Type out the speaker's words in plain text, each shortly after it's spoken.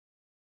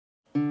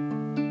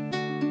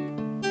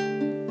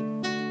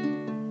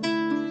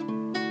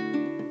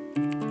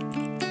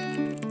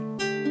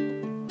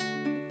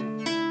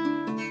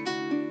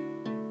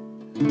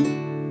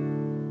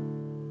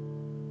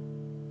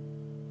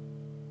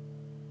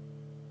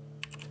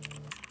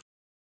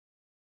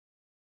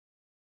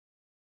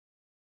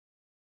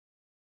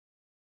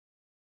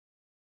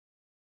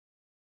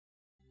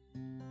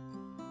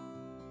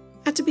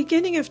At the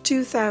beginning of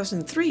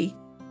 2003,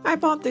 I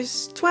bought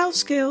this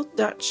 12-scale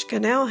Dutch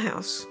canal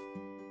house.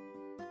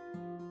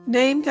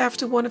 Named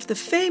after one of the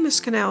famous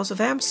canals of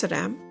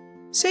Amsterdam,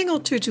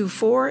 Singel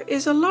 224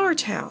 is a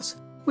large house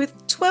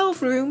with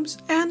 12 rooms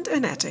and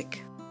an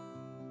attic.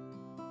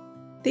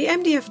 The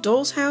MDF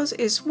Dolls house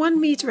is 1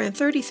 meter and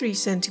 33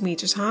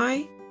 centimeters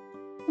high,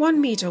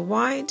 1 meter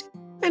wide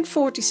and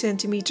 40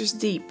 centimeters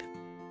deep,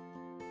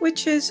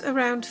 which is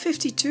around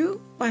 52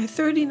 by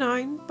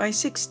 39 by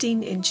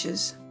 16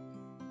 inches.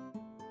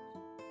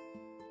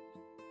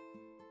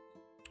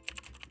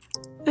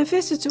 A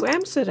visit to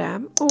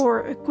Amsterdam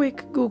or a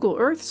quick Google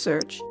Earth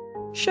search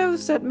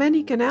shows that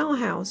many canal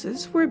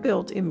houses were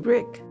built in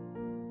brick.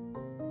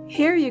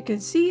 Here you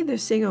can see the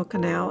Singel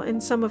Canal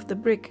and some of the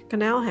brick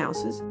canal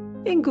houses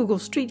in Google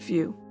Street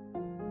View.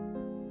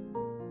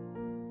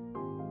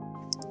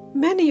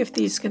 Many of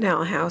these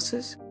canal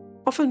houses,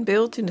 often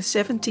built in the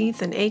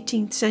 17th and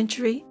 18th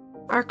century,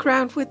 are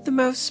crowned with the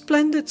most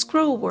splendid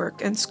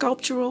scrollwork and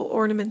sculptural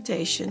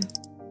ornamentation.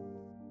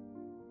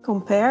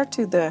 Compared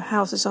to the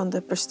houses on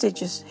the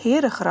prestigious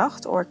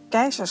Herengracht or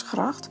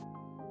Keizersgracht,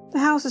 the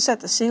houses at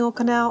the Singel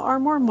Canal are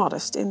more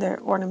modest in their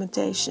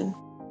ornamentation.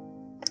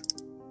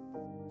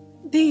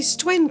 These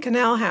twin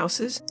canal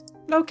houses,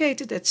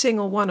 located at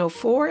Singel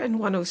 104 and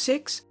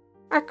 106,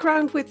 are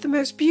crowned with the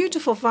most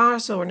beautiful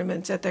vase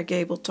ornaments at their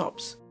gable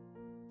tops.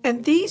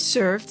 And these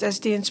served as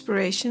the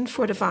inspiration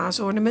for the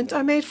vase ornament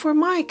I made for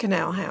my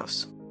canal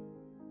house.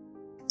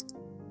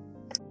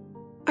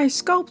 I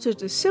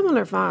sculpted a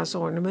similar vase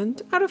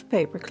ornament out of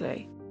paper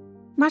clay,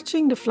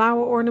 matching the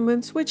flower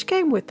ornaments which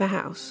came with the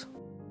house.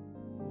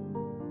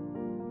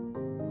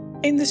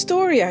 In the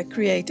story I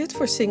created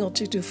for Singel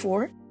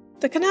 224,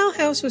 the canal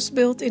house was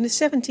built in the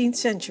 17th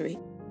century,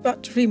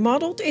 but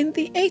remodeled in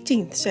the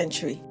 18th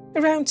century,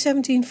 around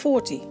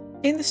 1740,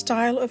 in the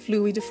style of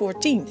Louis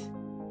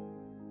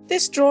XIV.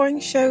 This drawing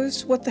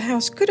shows what the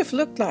house could have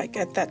looked like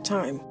at that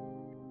time.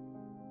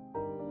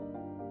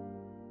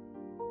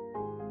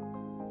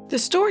 The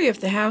story of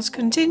the house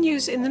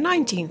continues in the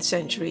 19th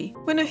century,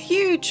 when a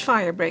huge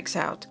fire breaks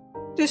out,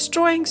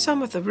 destroying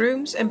some of the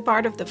rooms and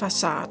part of the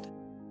facade.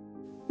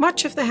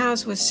 Much of the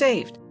house was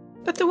saved,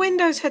 but the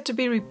windows had to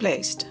be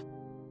replaced.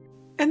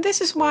 And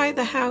this is why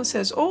the house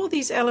has all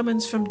these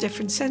elements from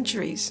different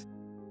centuries.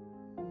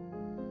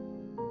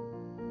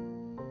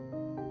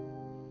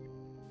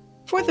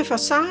 For the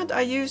facade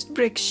I used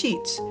brick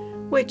sheets,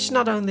 which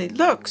not only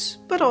looks,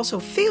 but also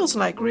feels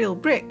like real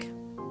brick.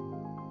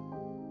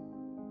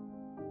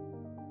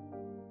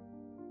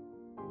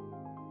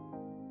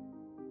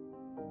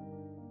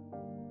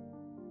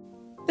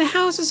 The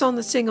houses on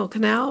the Singel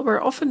Canal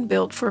were often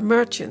built for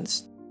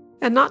merchants,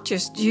 and not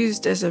just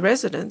used as a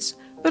residence,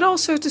 but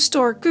also to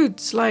store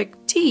goods like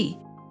tea,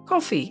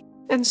 coffee,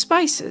 and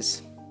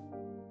spices.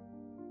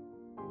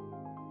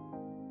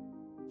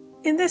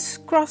 In this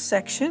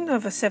cross-section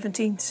of a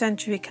 17th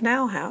century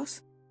canal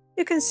house,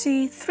 you can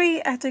see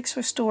 3 attics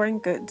for storing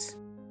goods,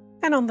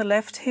 and on the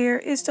left here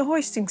is the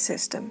hoisting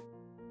system,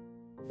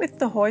 with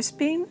the hoist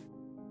beam,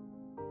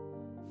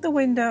 the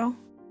window,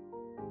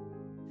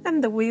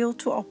 and the wheel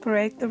to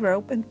operate the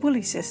rope and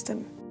pulley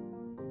system.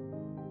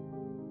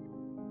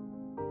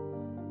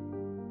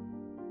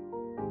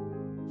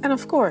 And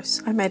of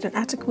course, I made an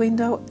attic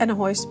window and a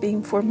hoist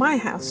beam for my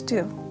house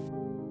too.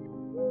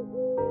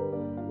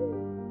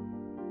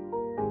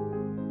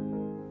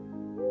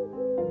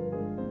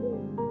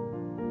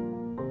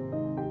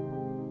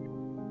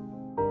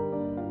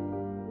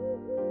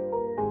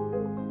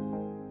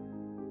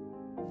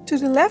 To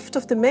the left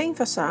of the main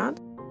facade,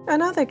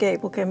 another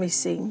gable can be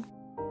seen.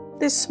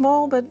 This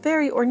small but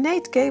very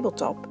ornate gable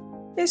top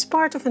is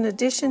part of an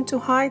addition to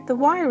hide the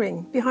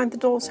wiring behind the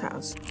doll's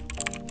house.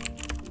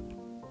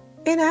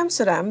 In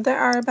Amsterdam there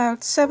are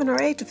about 7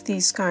 or 8 of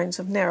these kinds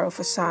of narrow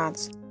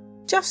facades,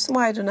 just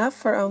wide enough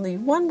for only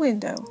one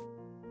window.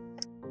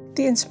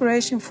 The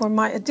inspiration for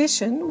my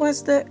addition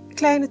was the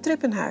Kleine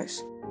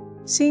Trippenhuis,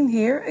 seen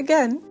here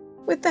again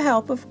with the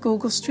help of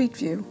Google Street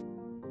View.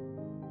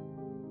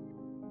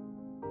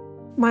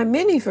 My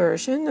mini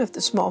version of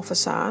the small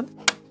facade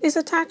is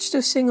attached to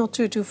Singel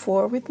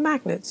 224 with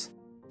magnets,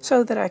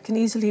 so that I can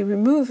easily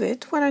remove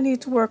it when I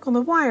need to work on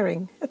the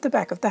wiring at the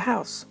back of the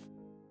house.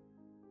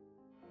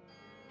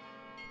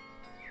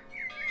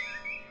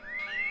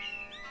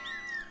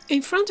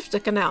 In front of the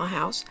canal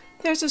house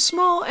there's a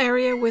small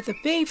area with a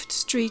paved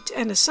street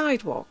and a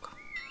sidewalk.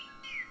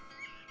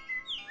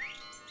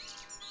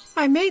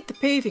 I made the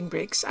paving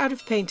bricks out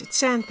of painted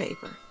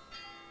sandpaper.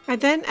 I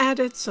then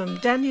added some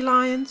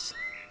dandelions,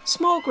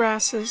 small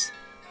grasses,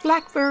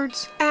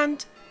 blackbirds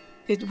and,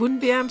 it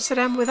wouldn't be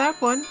Amsterdam without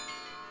one,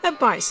 a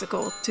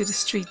bicycle to the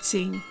street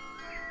scene.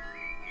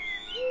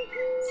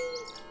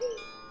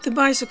 The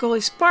bicycle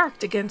is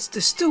parked against the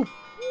stoep,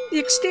 the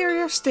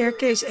exterior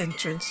staircase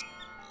entrance.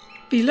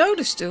 Below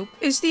the stoep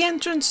is the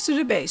entrance to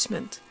the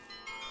basement.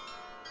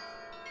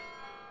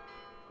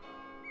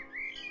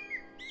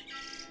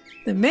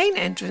 The main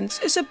entrance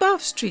is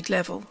above street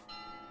level.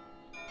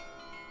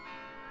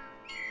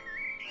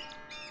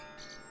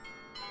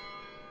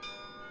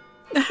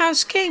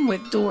 house came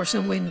with doors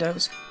and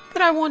windows,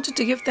 but I wanted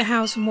to give the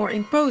house a more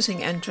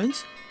imposing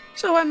entrance,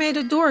 so I made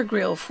a door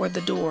grille for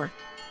the door,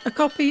 a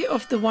copy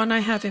of the one I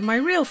have in my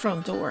real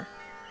front door.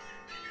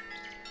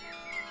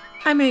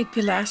 I made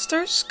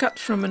pilasters cut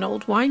from an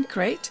old wine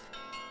crate,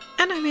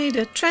 and I made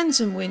a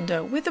transom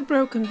window with a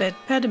broken bed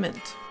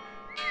pediment.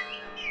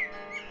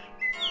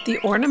 The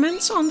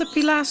ornaments on the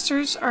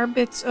pilasters are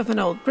bits of an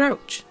old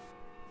brooch,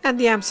 and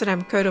the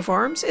Amsterdam coat of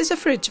arms is a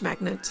fridge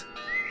magnet.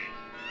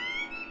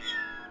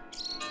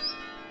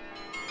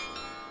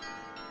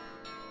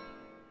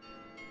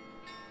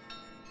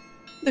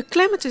 The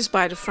clematis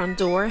by the front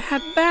door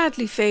had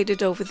badly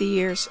faded over the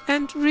years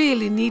and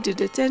really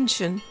needed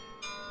attention.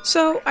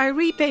 So I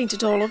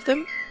repainted all of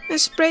them and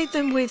sprayed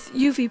them with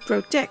UV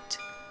Protect,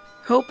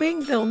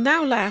 hoping they'll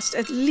now last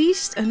at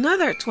least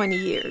another 20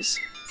 years.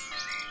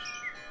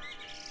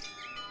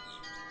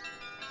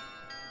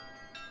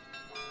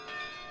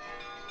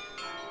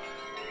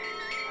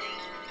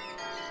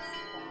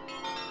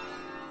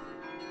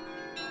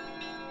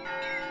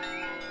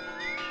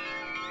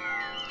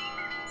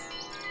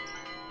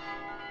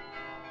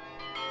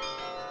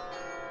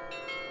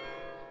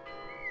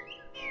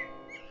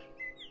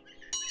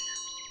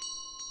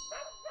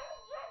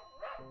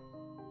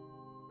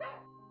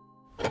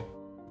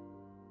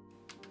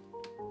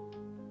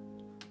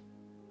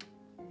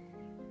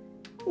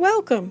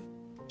 Welcome.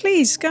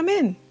 Please come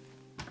in.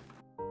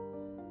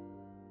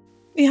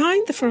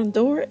 Behind the front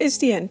door is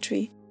the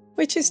entry,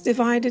 which is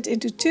divided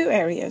into two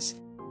areas.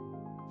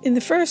 In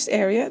the first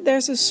area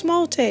there's a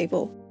small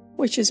table,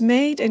 which is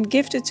made and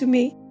gifted to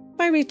me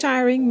by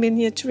retiring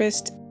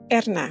miniaturist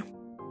Erna.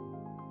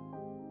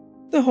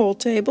 The whole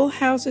table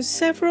houses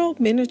several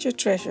miniature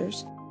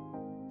treasures.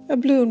 A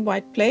blue and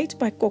white plate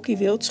by Kokkie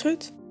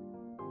Wildschut,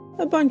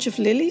 a bunch of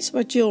lilies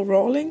by Jill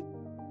Rawling,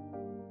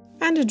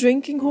 and a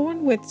drinking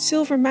horn with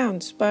silver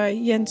mounts by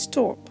Jens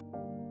Torp.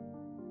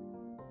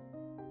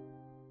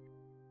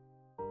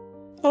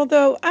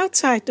 Although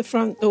outside the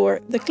front door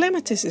the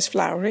clematis is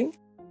flowering,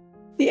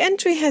 the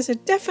entry has a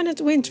definite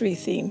wintry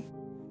theme.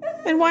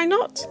 And why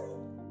not?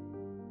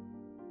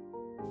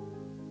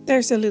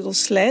 There's a little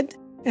sled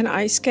and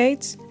ice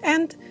skates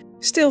and,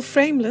 still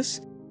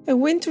frameless, a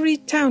wintry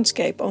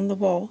townscape on the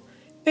wall,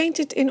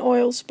 painted in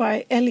oils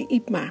by Ellie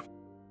Ipma.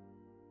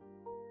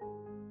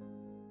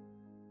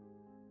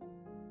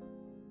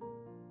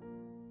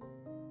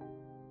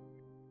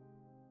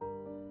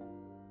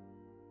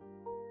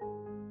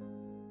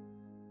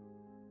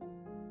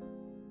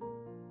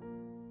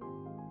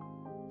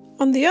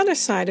 On the other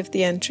side of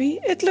the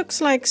entry, it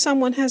looks like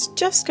someone has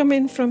just come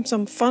in from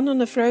some fun on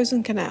the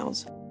frozen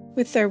canals,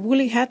 with their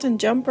woolly hat and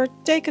jumper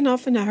taken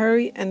off in a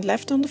hurry and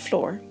left on the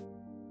floor.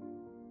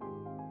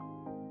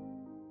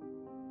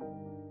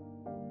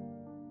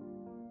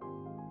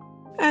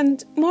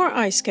 And more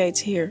ice skates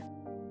here.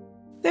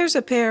 There's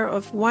a pair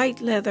of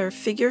white leather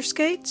figure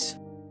skates,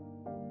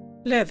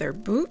 leather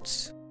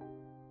boots,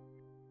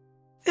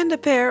 and a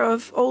pair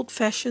of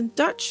old-fashioned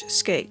Dutch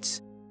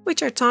skates,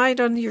 which are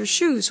tied on your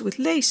shoes with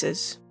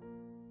laces.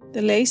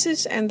 The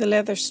laces and the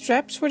leather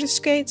straps for the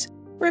skates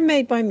were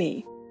made by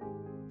me.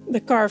 The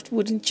carved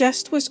wooden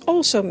chest was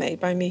also made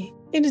by me,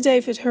 in the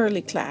David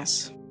Hurley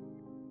class.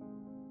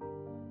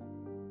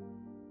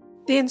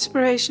 The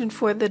inspiration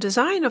for the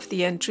design of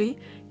the entry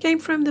came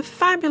from the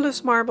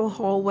fabulous marble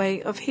hallway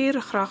of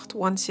Herengracht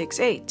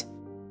 168,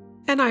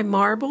 and I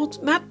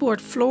marbled matboard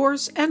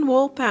floors and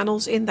wall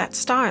panels in that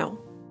style.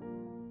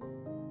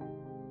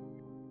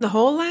 The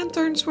hall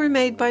lanterns were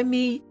made by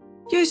me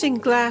using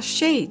glass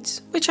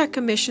shades, which I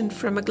commissioned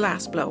from a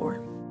glassblower.